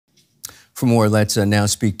For more, let's now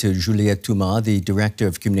speak to Juliette Touma, the Director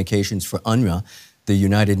of Communications for UNRWA, the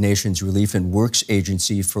United Nations Relief and Works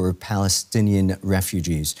Agency for Palestinian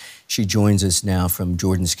Refugees. She joins us now from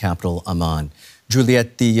Jordan's capital, Amman.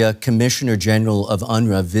 Juliette, the Commissioner General of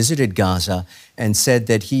UNRWA visited Gaza and said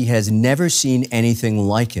that he has never seen anything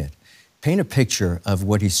like it. Paint a picture of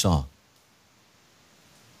what he saw.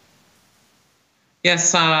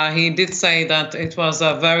 Yes, he did say that it was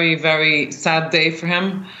a very, very sad day for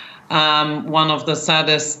him. One of the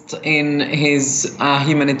saddest in his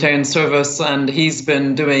humanitarian service, and he's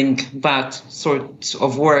been doing that sort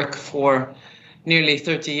of work for nearly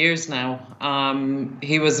 30 years now.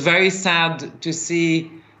 He was very sad to see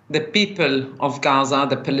the people of Gaza,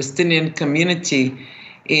 the Palestinian community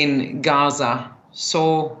in Gaza,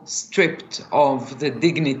 so stripped of the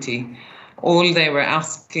dignity. All they were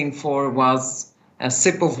asking for was a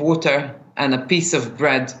sip of water and a piece of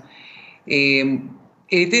bread.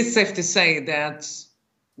 It is safe to say that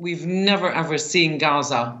we've never ever seen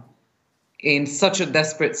Gaza in such a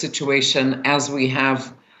desperate situation as we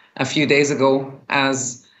have a few days ago,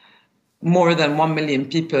 as more than 1 million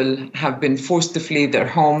people have been forced to flee their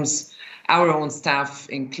homes, our own staff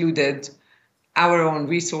included, our own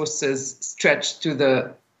resources stretched to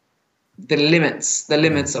the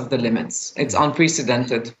limits of the limits. It's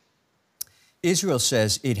unprecedented. Israel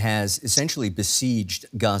says it has essentially besieged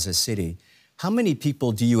Gaza City. How many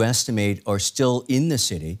people do you estimate are still in the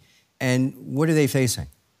city, and what are they facing?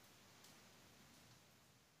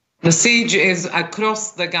 The siege is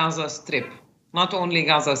across the Gaza Strip, not only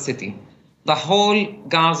Gaza City. The whole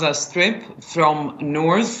Gaza Strip from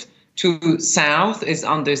north to south is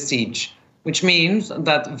under siege, which means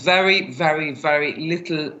that very, very, very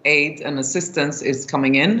little aid and assistance is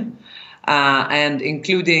coming in, and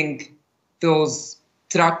including those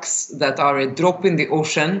trucks that are a drop in the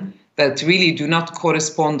ocean that really do not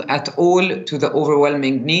correspond at all to the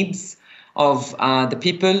overwhelming needs of the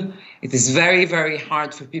people. It is very, very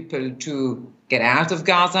hard for people to get out of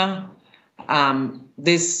Gaza.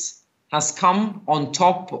 This has come on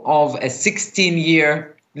top of a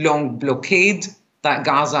 16-year-long blockade that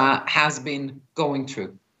Gaza has been going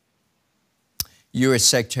through. U.S.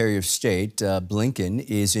 Secretary of State Blinken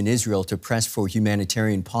is in Israel to press for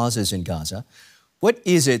humanitarian pauses in Gaza. What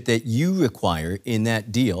is it that you require in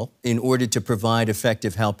that deal in order to provide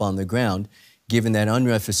effective help on the ground, given that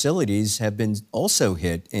UNRWA facilities have been also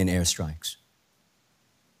hit in airstrikes?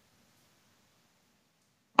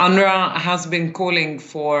 UNRWA has been calling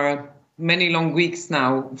for many long weeks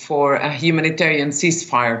now for a humanitarian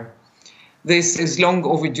ceasefire. This is long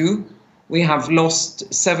overdue. We have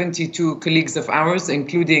lost 72 colleagues of ours,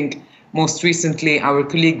 including most recently our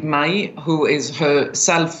colleague Mai, who is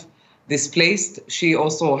herself displaced. She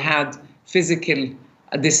also had physical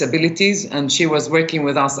disabilities, and she was working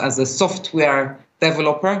with us as a software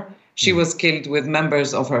developer. She was killed with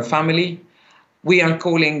members of her family. We are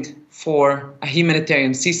calling for a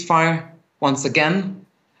humanitarian ceasefire once again.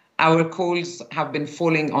 Our calls have been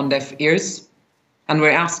falling on deaf ears, and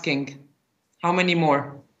we're asking how many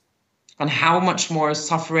more? And how much more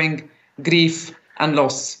suffering, grief, and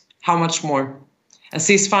loss? How much more? A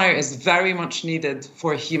ceasefire is very much needed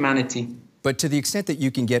for humanity. But to the extent that you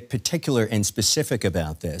can get particular and specific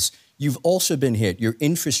about this, you've also been hit. Your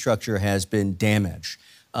infrastructure has been damaged.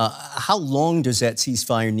 How long does that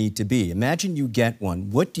ceasefire need to be? Imagine you get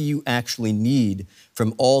one. What do you actually need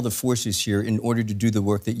from all the forces here in order to do the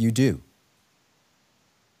work that you do?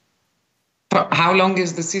 How long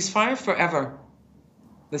is the ceasefire? Forever.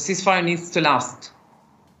 The ceasefire needs to last.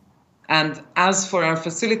 And as for our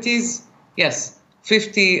facilities, yes,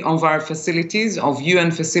 50 of our facilities, of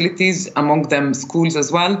UN facilities, among them schools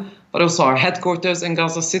as well, but also our headquarters in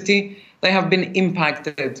Gaza City, they have been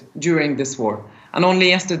impacted during this war. And only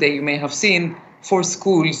yesterday, you may have seen 4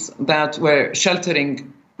 schools that were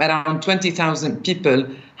sheltering around 20,000 people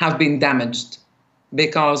have been damaged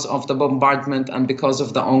because of the bombardment and because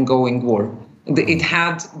of the ongoing war. It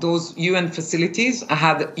had those UN facilities,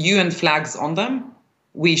 had UN flags on them.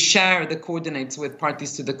 We share the coordinates with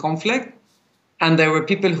parties to the conflict. And there were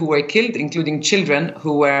people who were killed, including children,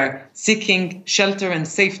 who were seeking shelter and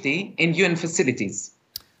safety in UN facilities.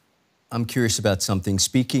 I'm curious about something.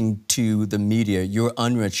 Speaking to the media, your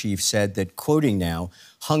UNRWA chief said that, quoting now,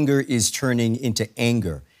 hunger is turning into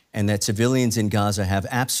anger and that civilians in Gaza have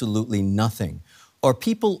absolutely nothing. Are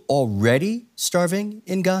people already starving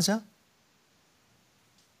in Gaza?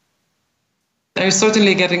 They're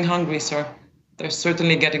certainly getting hungry, sir. They're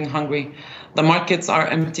certainly getting hungry. The markets are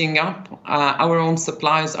emptying up. Our own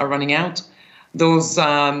supplies are running out.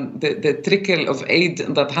 the trickle of aid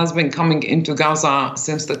that has been coming into Gaza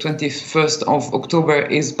since the 21st of October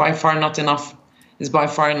is by far not enough.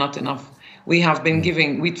 We have been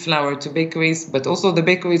giving wheat flour to bakeries, but also the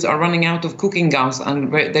bakeries are running out of cooking gas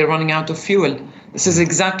and they're running out of fuel. This is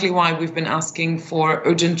exactly why we've been asking for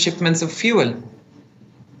urgent shipments of fuel.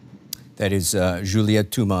 That is Juliette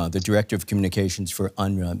Touma, the Director of Communications for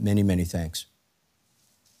UNRWA. Many, many thanks.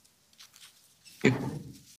 Thank you.